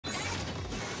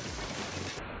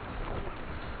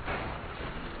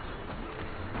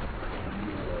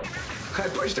I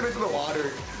pushed him into the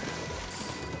water.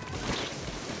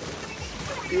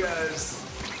 Yes.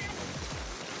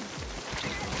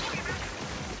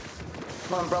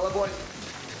 Come on, umbrella boy.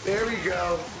 There we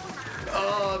go.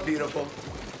 Oh, beautiful.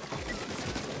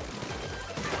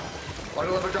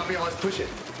 Water level drop me on, let's push it.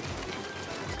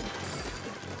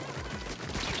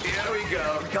 There we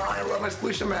go. God, I love my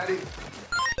Splat-O-Matic.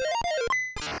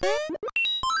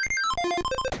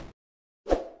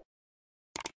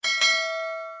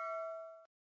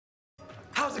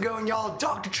 How's it going, y'all?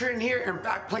 Dr. Trinh here, and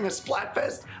back playing a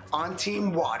Splatfest on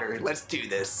Team Water. Let's do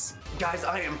this. Guys,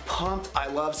 I am pumped. I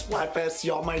love Splatfest.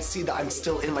 Y'all might see that I'm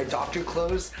still in my doctor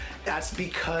clothes. That's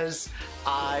because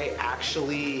I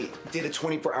actually did a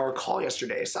 24-hour call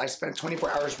yesterday. So I spent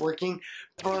 24 hours working,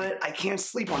 but I can't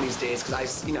sleep on these days because I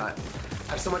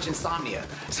have so much insomnia.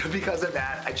 So because of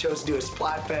that, I chose to do a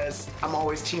Splatfest. I'm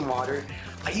always Team Water.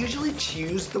 I usually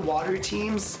choose the water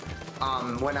teams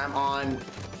when I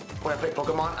play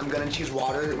Pokemon. I'm gonna choose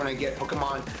water when I get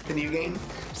Pokemon, the new game.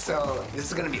 So this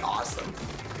is gonna be awesome.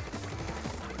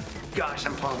 Gosh,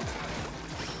 I'm pumped.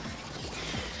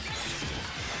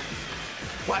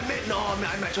 Well,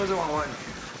 I chose the wrong one.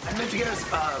 I meant to get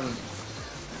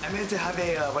I meant to have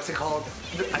a, what's it called?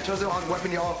 I chose the wrong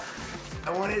weapon, y'all.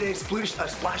 I wanted a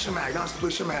Splash-O-Matic, not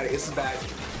Splash-O-Matic. This is bad.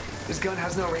 This gun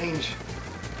has no range.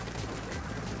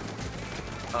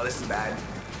 Oh, this is bad.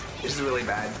 This is really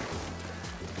bad.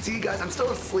 See, guys, I'm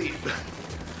still asleep.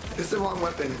 This is the wrong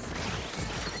weapon.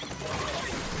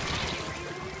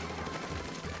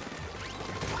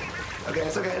 Okay,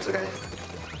 it's okay, it's okay.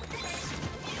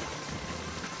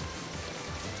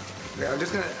 Okay, I'm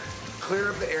just gonna clear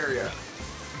up the area.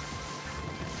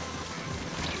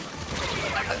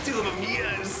 I got two of them,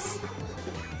 yes!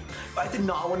 I did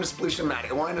not want a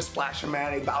Splash-O-Matic. I wanted a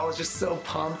Splash-O-Matic, but I was just so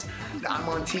pumped that I'm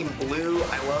on Team Blue.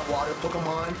 I love water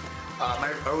Pokemon.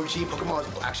 My OG Pokemon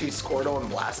is actually Squirtle and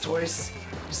Blastoise.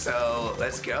 So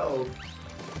let's go.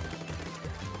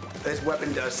 This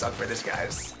weapon does suck for this,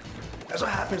 guys. That's what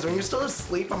happens when you're still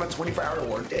asleep on a 24-hour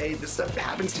workday. This stuff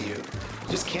happens to you. You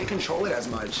just can't control it as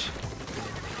much.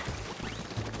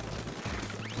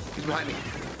 He's behind me.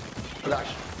 Oh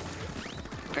gosh.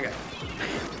 Okay.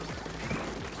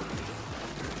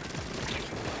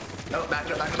 No, back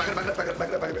it up, back it up, back it up, back it up, back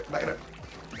it up, back it up, back it up.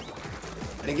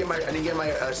 I didn't get my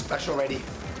special ready.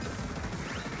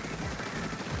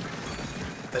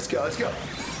 Let's go, let's go.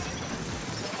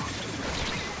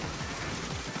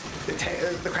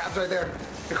 The crab's right there.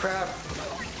 The crab.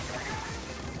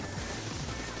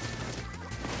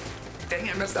 Dang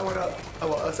it, I messed that one up. Oh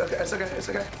well, it's okay, it's okay, it's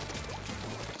okay.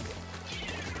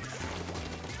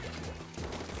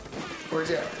 Where's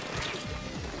he at?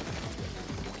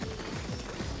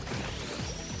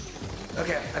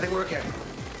 Okay, I think we're okay.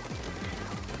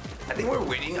 I think we're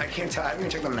winning. I can't tell. I'm gonna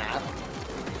check the map.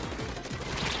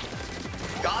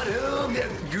 Got him! Yeah,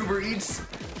 Goober Eats.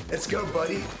 Let's go,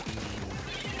 buddy.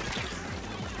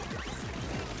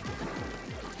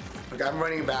 Okay, I'm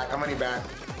running back. I'm running back.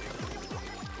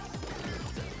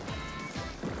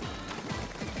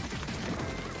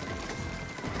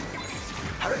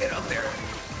 How do I get up there?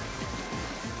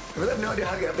 I really have no idea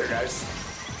how to get up there, guys.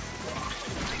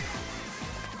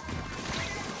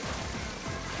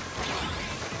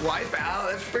 Wipe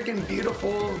out, that's freaking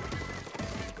beautiful.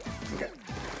 Okay.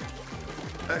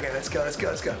 Okay, let's go, let's go,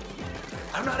 let's go.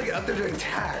 I don't know how to get up there to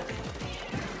attack.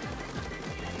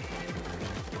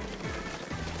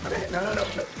 Okay, no.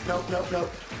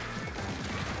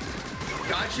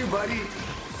 Got you, buddy.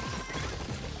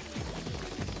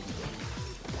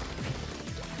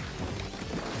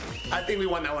 I think we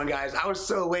won that one, guys. I was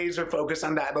so laser focused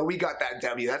on that, but we got that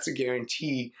W. That's a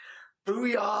guarantee.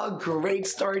 Booyah, great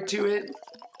start to it.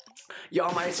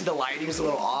 Y'all might see the lighting is a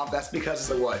little off. That's because it's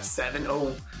like, what,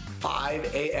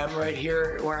 7:05 a.m. right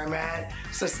here where I'm at.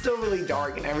 So it's still really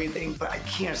dark and everything, but I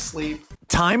can't sleep.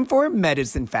 Time for a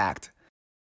medicine fact.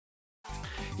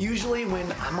 Usually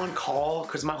when I'm on call,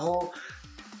 because my whole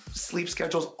sleep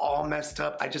schedule's all messed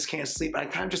up, I just can't sleep. And I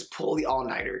kind of just pull the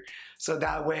all-nighter. So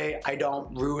that way I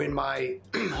don't ruin my...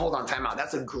 Hold on, time out.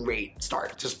 That's a great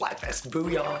start to Splatfest.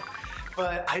 Booyah.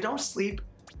 But I don't sleep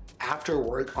after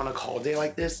work on a call day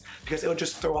like this because it would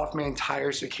just throw off my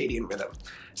entire circadian rhythm.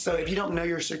 So if you don't know,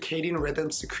 your circadian rhythm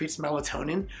secretes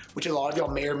melatonin, which a lot of y'all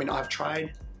may or may not have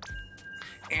tried.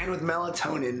 And with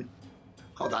melatonin,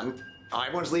 hold on, oh,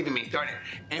 everyone's leaving me, darn it.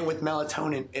 And with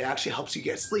melatonin, it actually helps you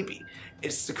get sleepy.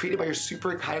 It's secreted by your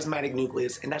suprachiasmatic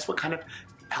nucleus, and that's what kind of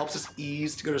helps us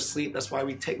ease to go to sleep. That's why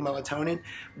we take melatonin.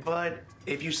 But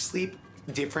if you sleep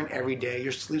different every day.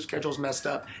 Your sleep schedule's messed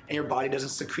up and your body doesn't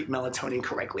secrete melatonin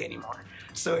correctly anymore.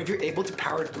 So if you're able to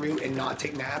power through and not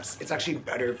take naps, it's actually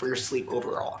better for your sleep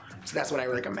overall. So that's what I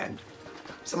recommend.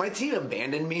 So my team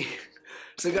abandoned me.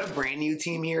 So I got a brand new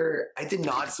team here. I did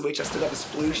not switch, I still got the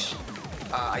Sploosh.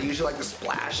 I usually like the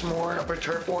Splash more for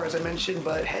Turf War, as I mentioned,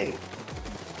 but hey,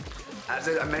 as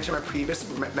I mentioned in my previous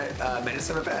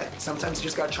medicine effect, sometimes you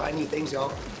just gotta try new things,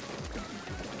 y'all.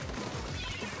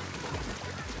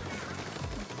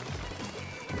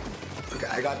 Okay,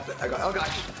 I got, oh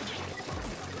gosh.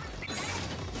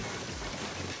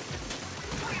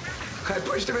 I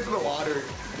pushed him into the water.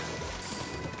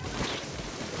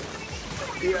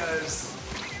 Yes.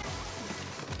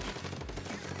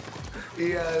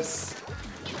 Yes.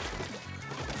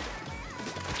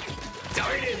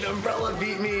 Darn it, the umbrella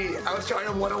beat me. I was trying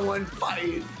a one-on-one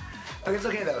fight. Okay, it's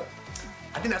okay though.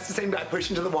 I think that's the same guy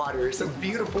pushed into the water. It's so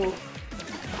beautiful.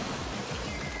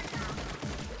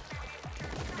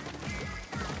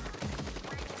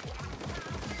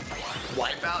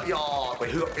 Wipe out, y'all.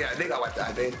 Wait, who? Yeah, they got wiped out,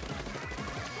 I think.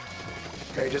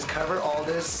 Okay, just cover all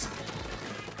this.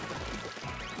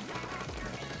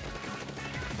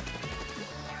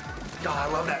 God,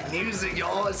 I love that music,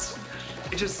 y'all. It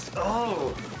just,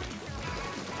 oh.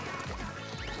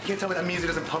 You can't tell me that music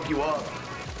doesn't pump you up.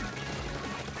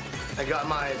 I got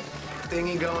my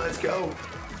thingy going, let's go.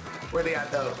 Where are they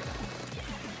at though?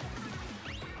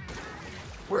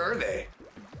 Where are they?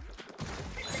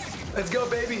 Let's go,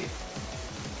 baby.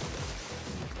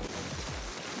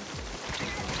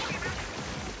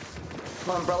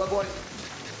 Come on, umbrella boy.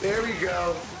 There we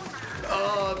go.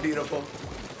 Oh, beautiful.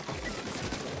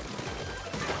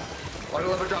 Water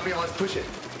level dropping on, let's push it.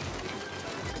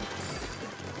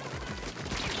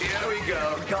 There we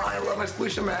go. God, I love my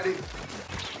Sploosh-o-matic.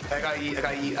 I gotta eat, I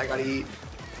gotta eat, I gotta eat.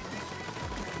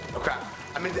 Oh crap,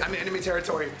 I'm in enemy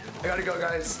territory. I gotta go,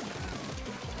 guys.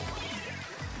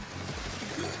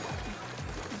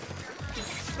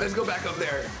 Let's go back up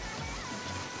there.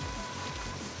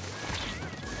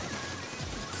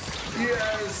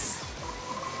 Yes.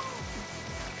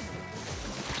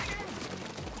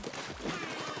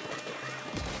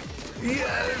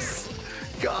 Yes.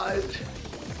 God.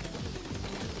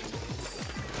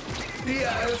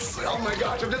 Yes. Oh my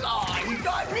gosh, I'm just, oh, he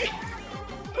got me.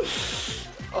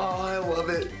 Oh, I love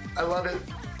it. I love it.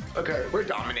 Okay, we're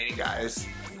dominating, guys.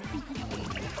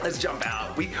 Let's jump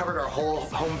out. We covered our whole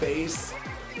home base.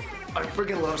 I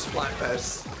freaking love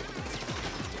Splatfest.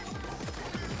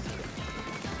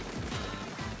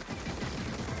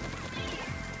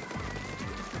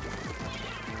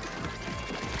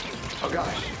 Oh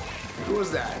gosh, who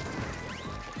was that?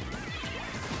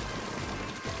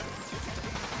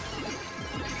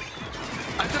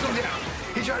 I took him down.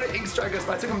 He tried to ink strike us,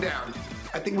 but I took him down.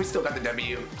 I think we still got the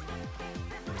W.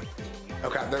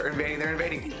 Okay, they're invading, they're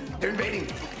invading. They're invading.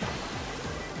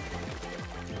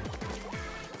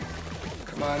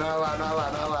 Come on, not allowed, not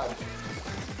allowed, not allowed.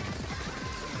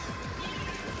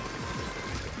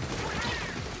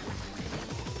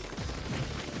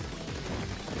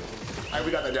 All right,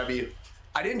 we got that W.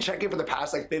 I didn't check it for the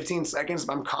past like 15 seconds,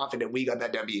 but I'm confident we got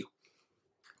that W.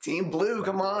 Team Blue,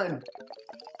 come on.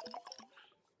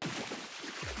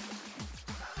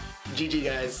 GG,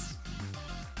 guys.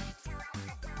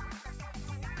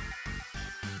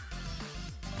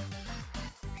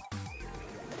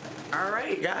 All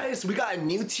right, guys, we got a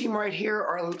new team right here.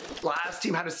 Our last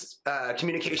team had a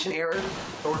communication error,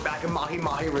 but we're back in Mahi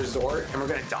Mahi Resort, and we're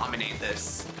gonna dominate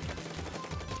this.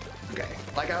 Okay,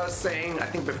 like I was saying, I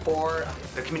think before,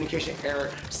 the communication error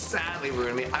sadly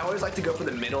ruined me. I always like to go for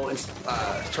the middle in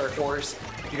Turf Wars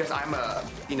because I'm a,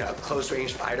 close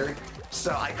range fighter.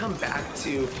 So I come back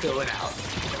to fill it out.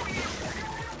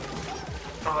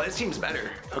 Oh, this team's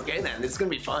better. Okay then, this is gonna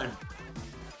be fun.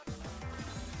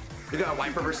 We got a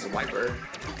Wiper versus Wiper.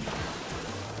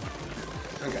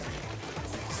 Okay,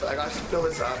 so I gotta fill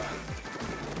this up.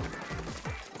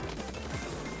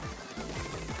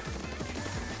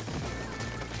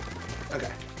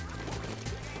 Okay.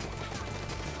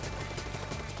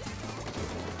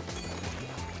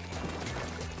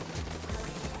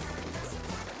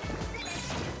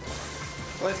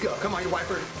 Let's go. Come on, you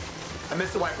Wiper. I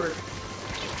missed the Wiper.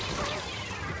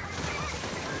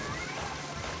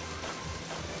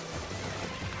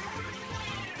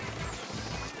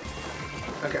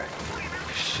 Okay.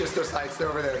 Just those sides, they're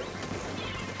over there.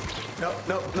 Nope,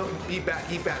 nope, nope. Eat back,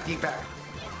 eat back, eat back.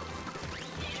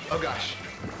 Oh gosh.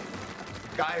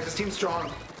 Guys, this team's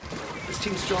strong. This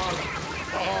team's strong.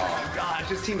 Oh gosh,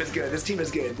 this team is good. This team is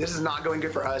good. This is not going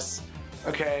good for us.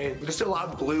 Okay, there's still a lot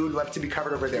of blue left to be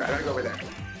covered over there. I gotta go over there.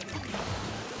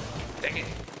 Dang it.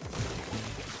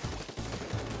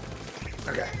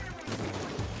 Okay.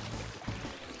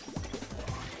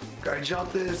 Gotta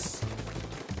jump this.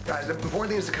 Guys, the important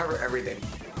thing is to cover everything.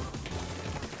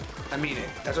 I mean it.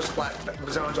 That's what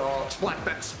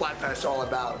Splatfest all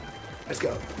about. Let's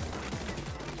go.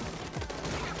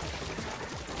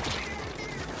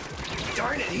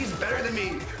 Darn it, he's better than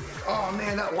me. Oh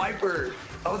man, that wiper.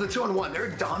 That was a 2-on-1. They're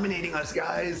dominating us,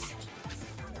 guys.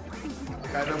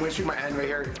 Guys, I'm gonna shoot my end right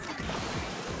here.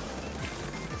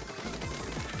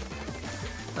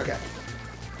 Okay.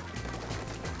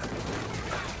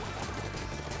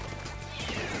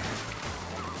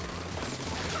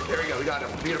 There we go, we got him.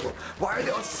 Beautiful. Why are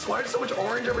there so much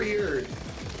orange over here?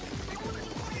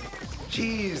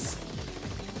 Jeez.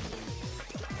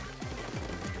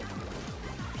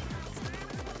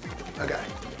 Okay.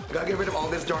 I gotta get rid of all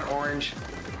this darn orange.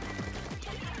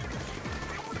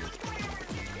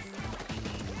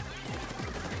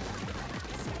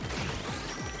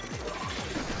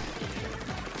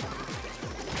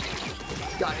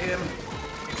 Got him.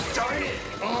 Darn it!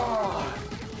 Oh!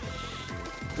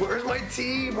 Where's my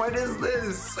team? What is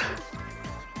this?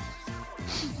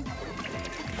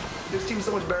 This team's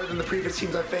so much better than the previous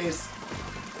teams I faced.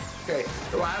 Okay,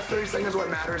 the last 30 seconds is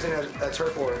what matters in a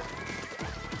turf war.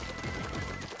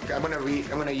 Okay, I'm gonna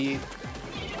yeet.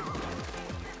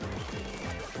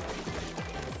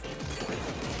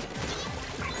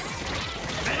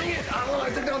 Dang it! Oh,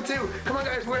 I took down 2. Come on,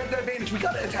 guys, we're at the advantage. We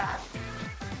gotta attack.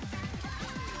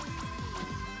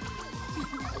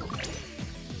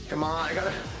 Come on,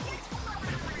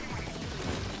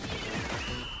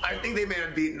 I think they may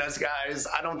have beaten us, guys.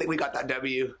 I don't think we got that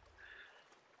W.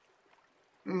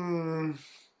 No,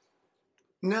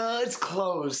 it's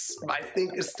close. I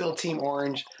think it's still Team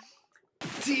Orange.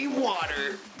 Team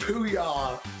Water,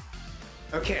 booyah.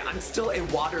 Okay, I'm still a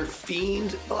water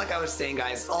fiend, but like I was saying,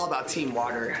 guys, it's all about Team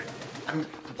Water. I'm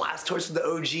Blastoise with the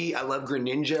OG. I love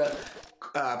Greninja.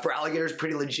 For alligators,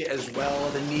 pretty legit as well.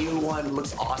 The new one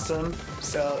looks awesome.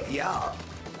 So yeah,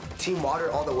 Team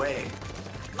Water all the way.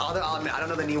 I don't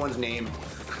know the new one's name.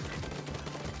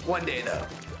 One day though.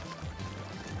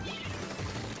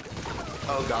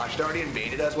 Oh gosh, they already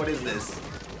invaded us. What is this?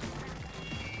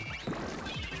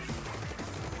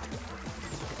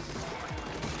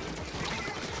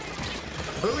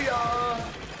 Booyah!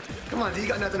 Come on, D, you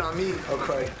got nothing on me. Oh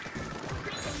crud.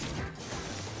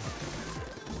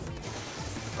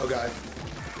 Oh god.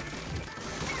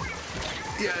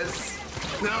 Yes.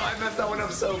 No, I messed that one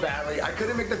up so badly. I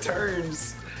couldn't make the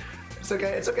turns. It's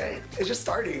okay, it's okay. It's just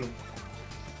starting.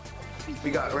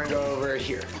 We're gonna go over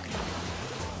here.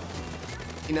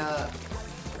 You know,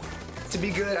 to be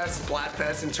good at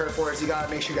Splatfest and Turf Wars, you gotta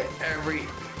make sure you got every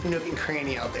nook and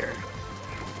cranny out there.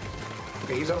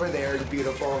 Okay, he's over there, he's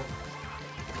beautiful.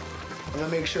 I'm gonna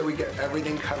make sure we get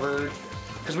everything covered.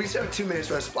 Because we still have 2 minutes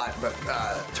for a Splat, but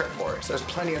Turf War, so there's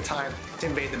plenty of time to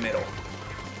invade the middle.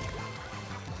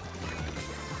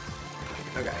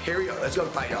 Okay, here we go. Let's go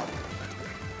fight y'all.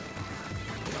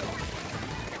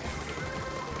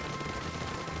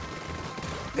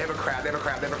 They have a crab, they have a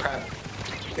crab, they have a crab.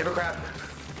 They have a crab.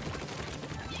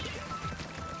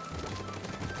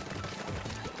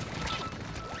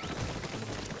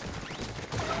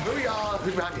 Booyah!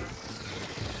 Who's behind me?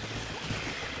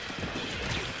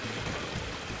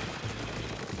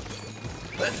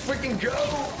 Let's freaking go!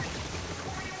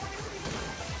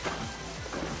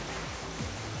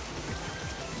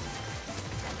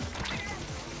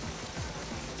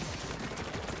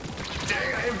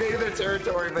 Dang, I invaded their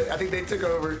territory, but I think they took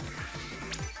over.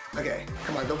 Okay,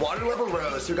 come on, the water level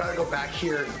rose, so we gotta go back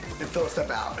here and fill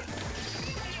stuff out.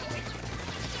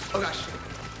 Oh gosh.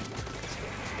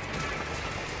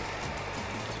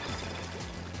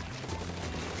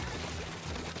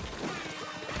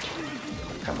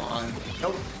 Come on.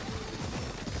 Nope.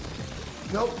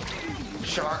 Nope.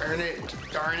 Darn it.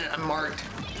 Darn it, I'm marked.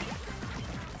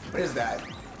 What is that?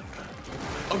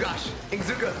 Oh gosh,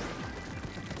 Inkzuka.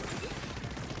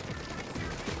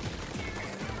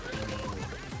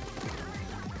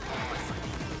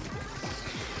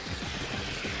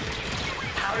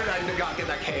 How did I not get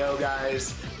that KO,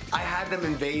 guys? I had them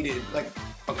invaded. Like,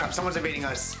 oh crap, someone's invading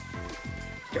us.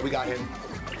 Okay, we got him.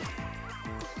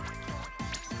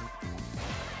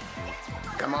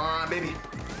 Come on, baby.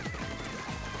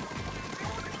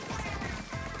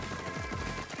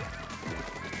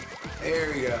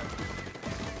 There we go.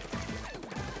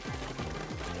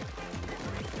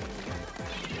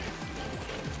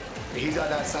 He's on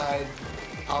that side.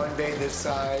 I'll invade this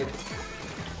side.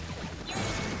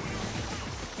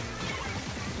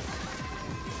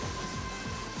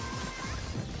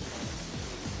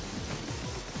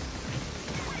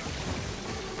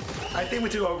 I think we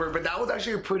took over, but that was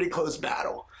actually a pretty close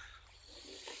battle.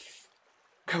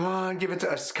 Come on, give it to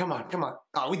us. Come on, come on.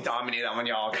 Oh, we dominated that one,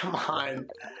 y'all. Come on.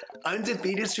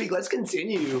 Undefeated streak. Let's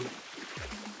continue.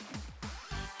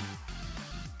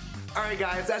 Alright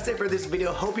guys, that's it for this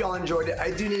video. Hope y'all enjoyed it.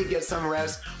 I do need to get some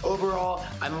rest. Overall,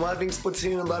 I'm loving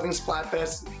Splatoon, loving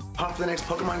Splatfest. Pumped for the next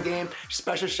Pokemon game.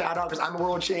 Special shout out because I'm a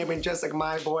world champion just like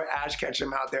my boy Ash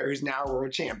Ketchum out there who's now a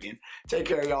world champion. Take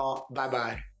care y'all. Bye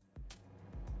bye.